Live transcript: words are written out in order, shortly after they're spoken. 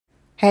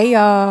Hey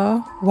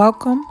y'all,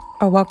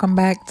 welcome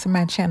back to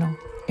my channel.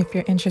 If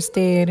you're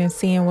interested in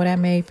seeing what I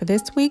made for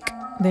this week,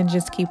 then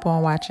just keep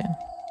on watching.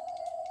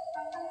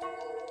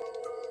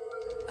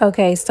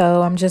 Okay,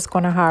 so I'm just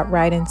gonna hop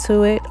right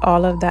into it.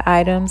 All of the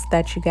items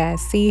that you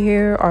guys see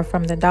here are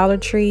from the Dollar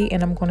Tree,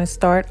 and I'm gonna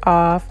start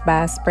off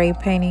by spray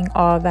painting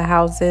all the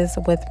houses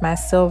with my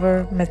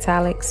silver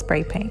metallic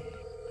spray paint.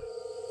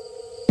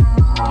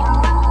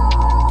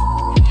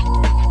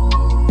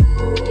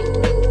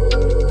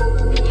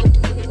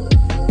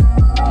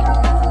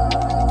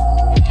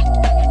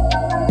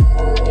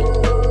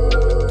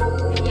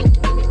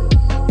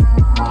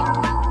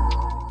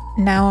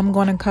 Now I'm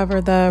going to cover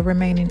the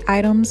remaining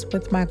items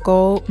with my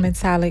gold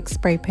metallic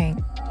spray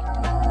paint.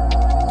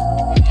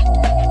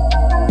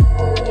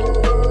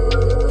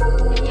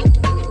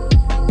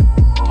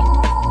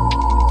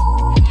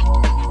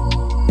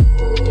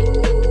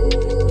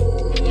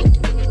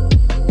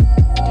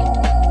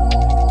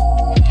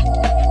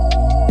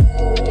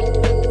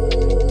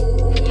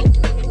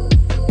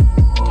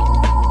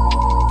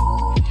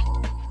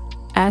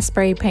 I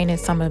spray painted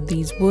some of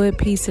these wood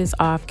pieces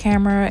off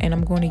camera, and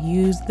I'm going to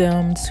use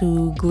them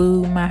to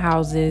glue my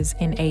houses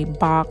in a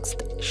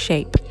boxed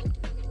shape.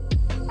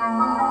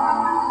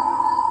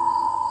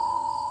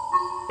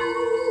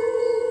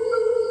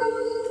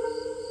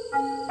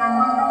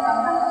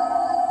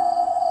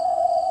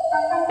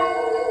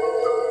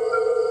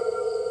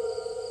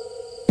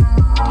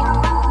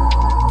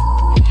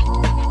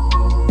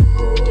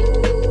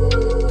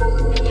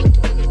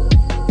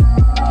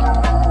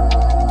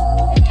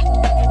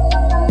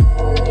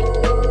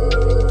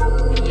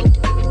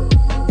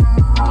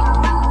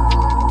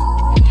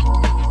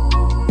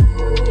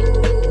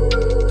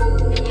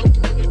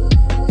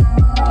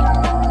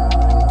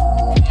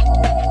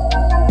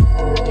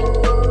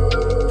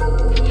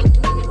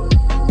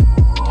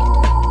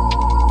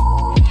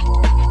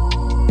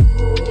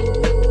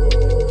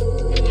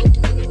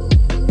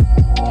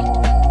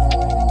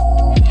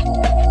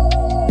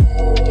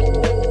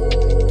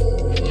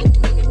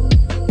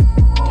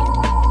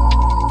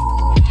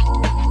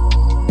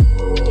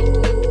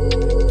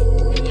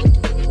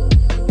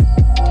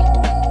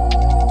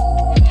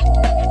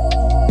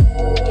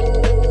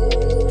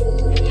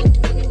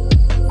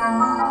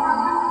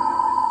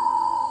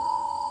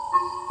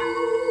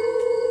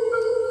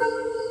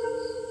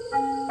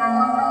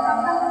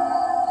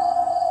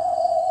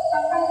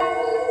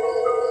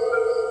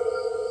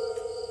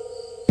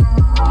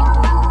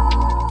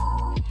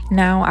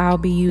 Now I'll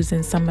be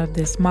using some of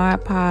this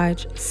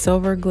Mod-Podge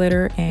silver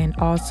glitter and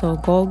also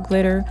gold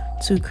glitter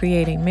to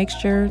create a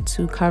mixture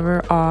to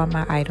cover all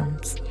my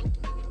items.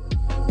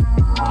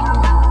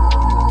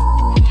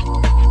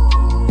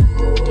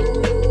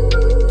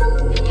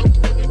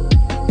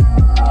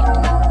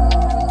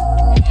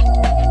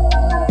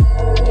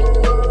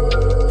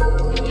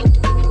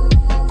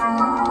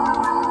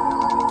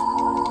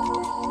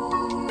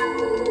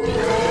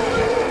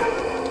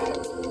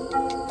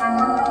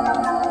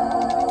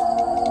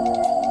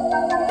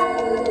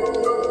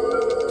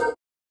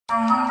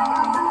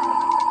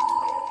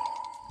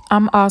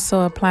 I'm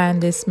also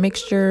applying this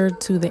mixture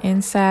to the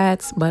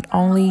insides, but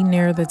only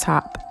near the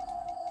top.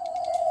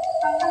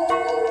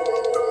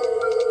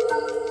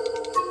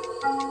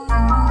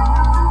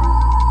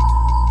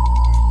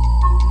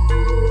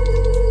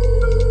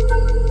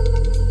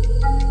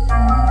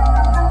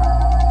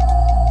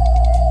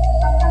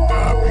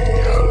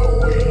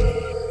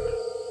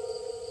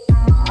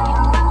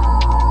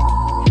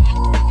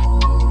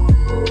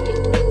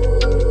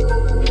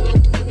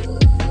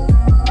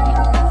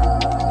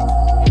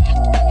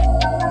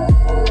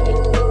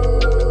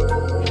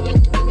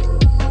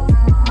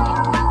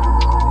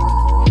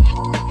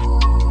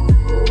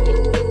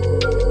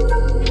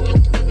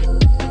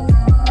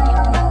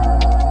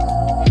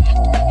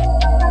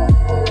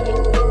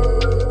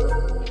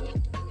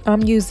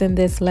 I'm using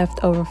this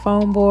leftover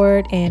foam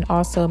board and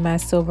also my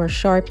silver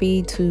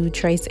Sharpie to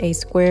trace a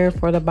square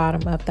for the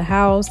bottom of the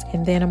house,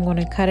 and then I'm going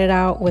to cut it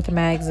out with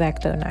my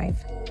Exacto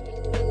knife.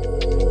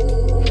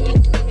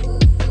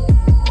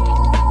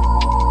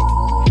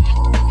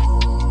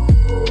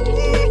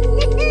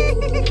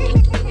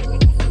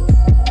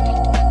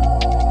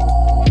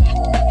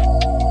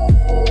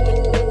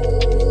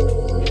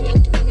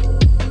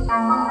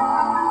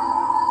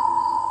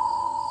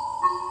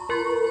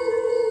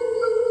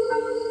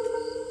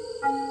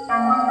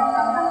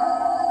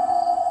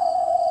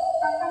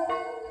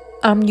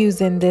 I'm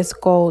using this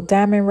gold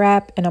diamond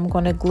wrap, and I'm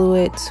going to glue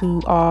it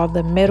to all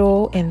the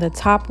middle and the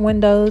top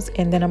windows,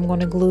 and then I'm going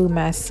to glue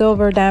my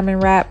silver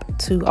diamond wrap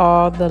to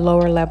all the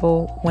lower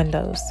level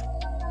windows.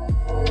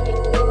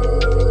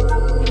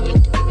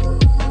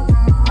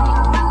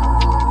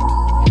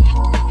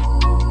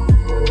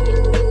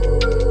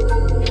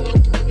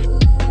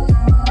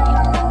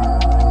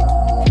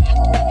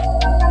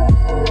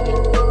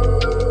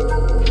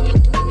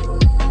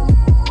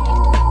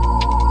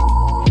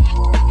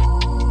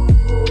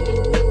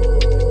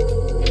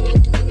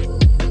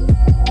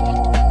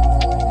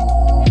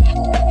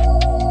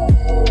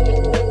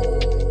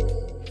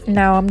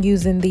 Now I'm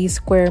using these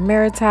square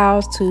mirror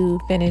tiles to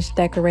finish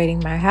decorating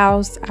my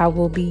house. I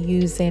will be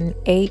using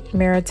 8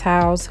 mirror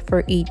tiles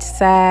for each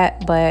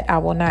side, but I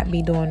will not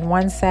be doing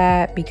one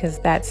side because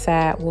that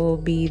side will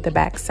be the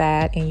back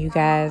side and you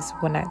guys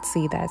will not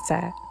see that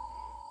side.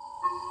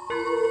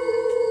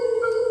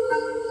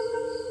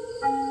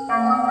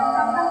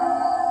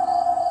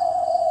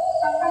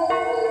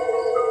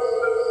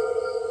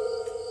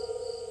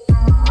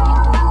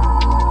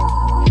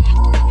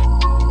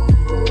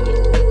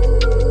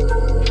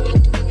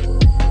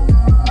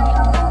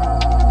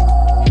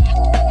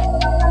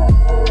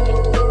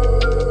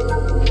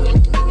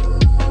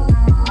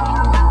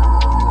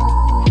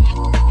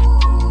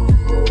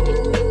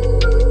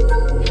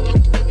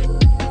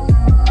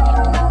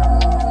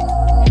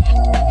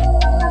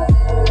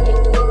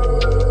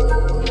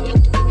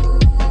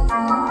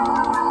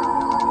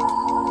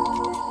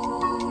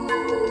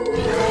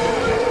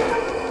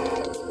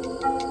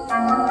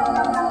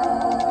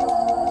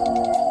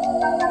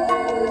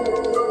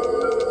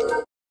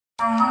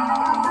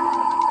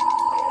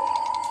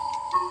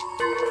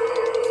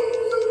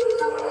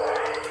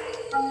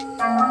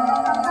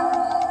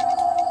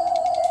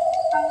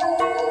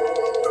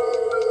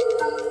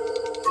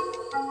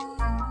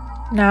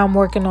 Now I'm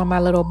working on my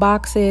little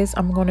boxes.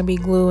 I'm going to be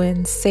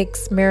gluing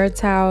 6 mirror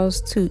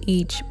tiles to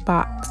each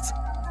box.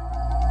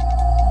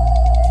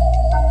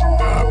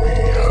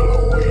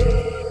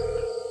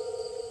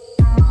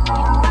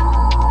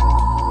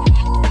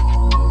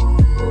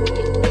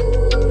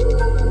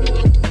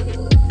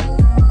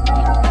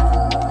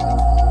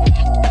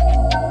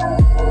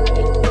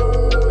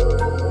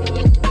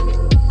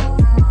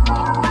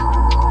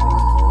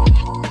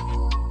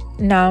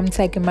 Now I'm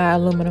taking my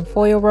aluminum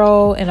foil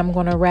roll and I'm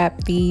going to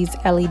wrap these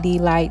LED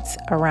lights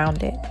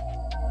around it.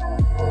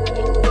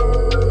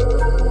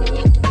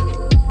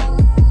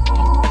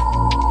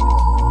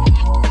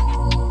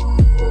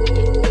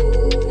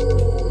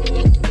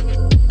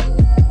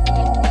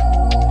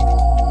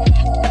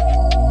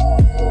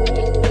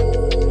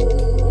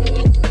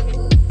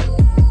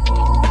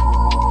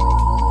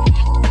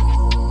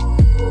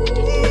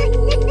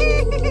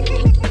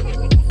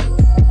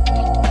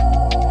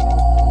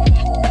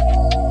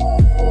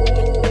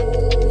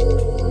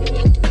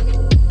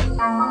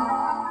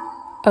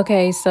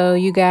 Okay, so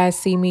you guys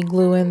see me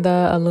gluing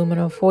the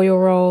aluminum foil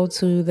roll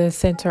to the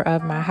center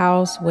of my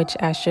house, which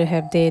I should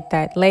have did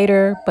that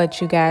later, but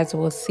you guys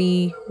will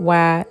see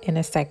why in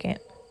a second.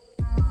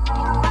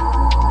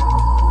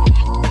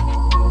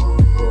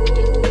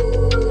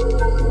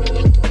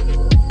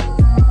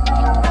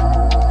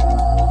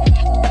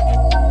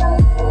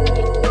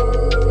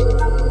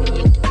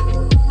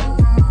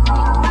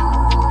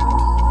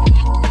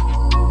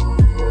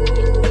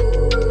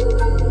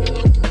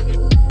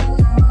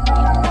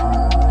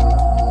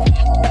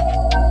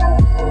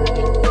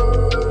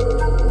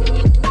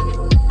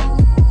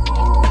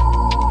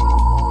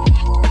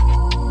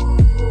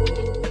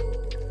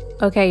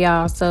 Okay,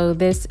 y'all, so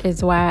this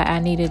is why I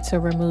needed to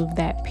remove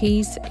that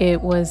piece.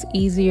 It was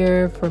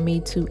easier for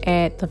me to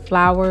add the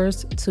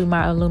flowers to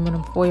my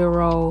aluminum foil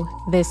roll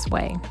this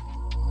way.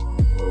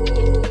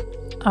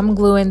 I'm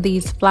gluing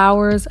these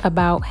flowers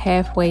about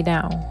halfway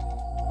down.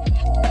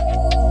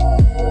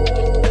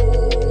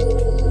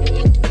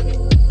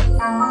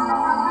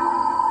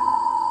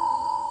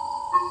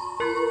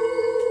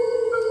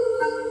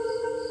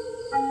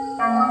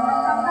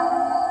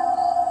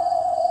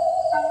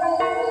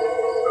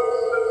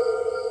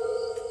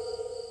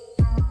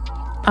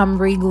 I'm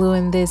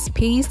re-gluing this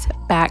piece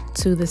back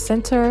to the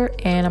center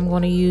and I'm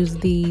going to use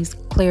these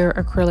clear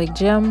acrylic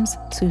gems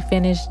to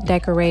finish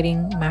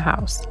decorating my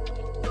house.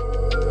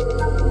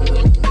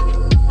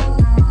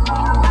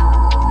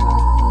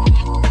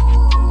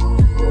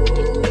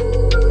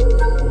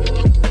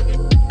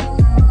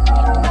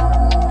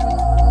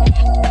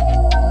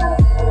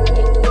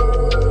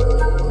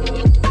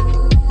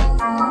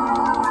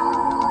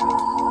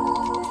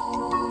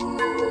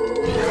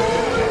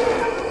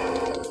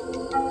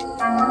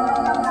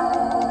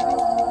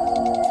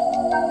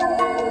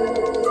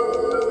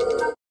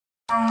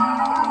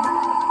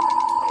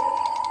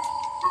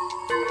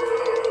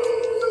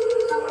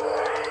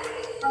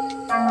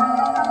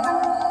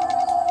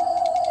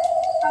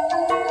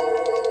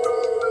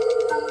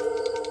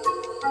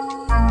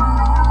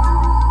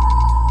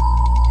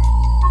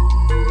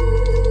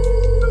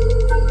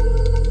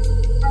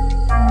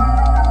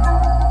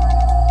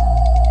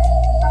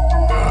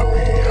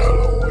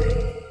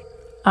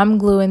 I'm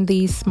gluing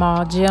these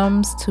small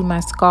gems to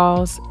my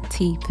skull's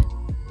teeth.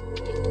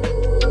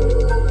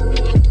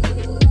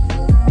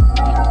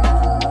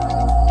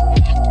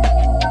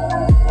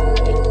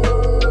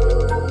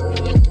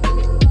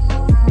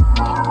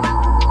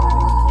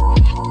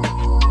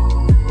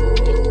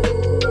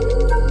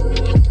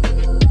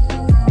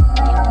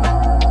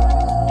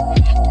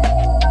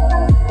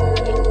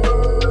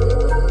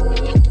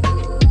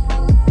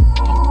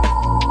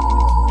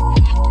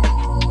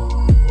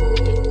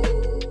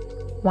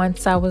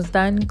 Once I was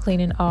done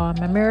cleaning all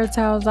my mirror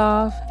tiles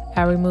off,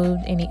 I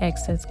removed any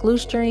excess glue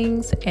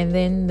strings, and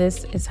then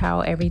this is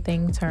how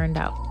everything turned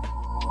out.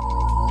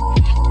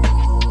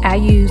 I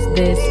used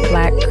this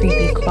black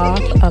creepy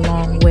cloth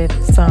along with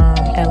some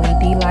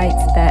LED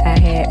lights that I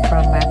had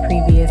from my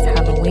previous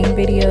Halloween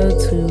video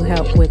to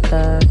help with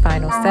the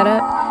final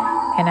setup,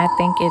 and I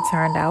think it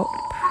turned out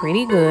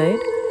pretty good.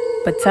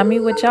 But tell me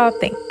what y'all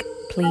think.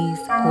 Please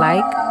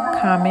like,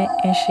 comment,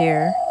 and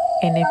share.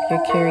 And if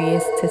you're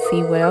curious to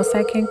see what else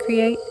I can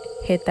create,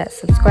 hit that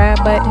subscribe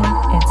button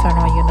and turn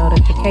on your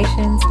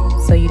notifications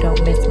so you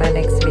don't miss my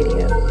next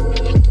video.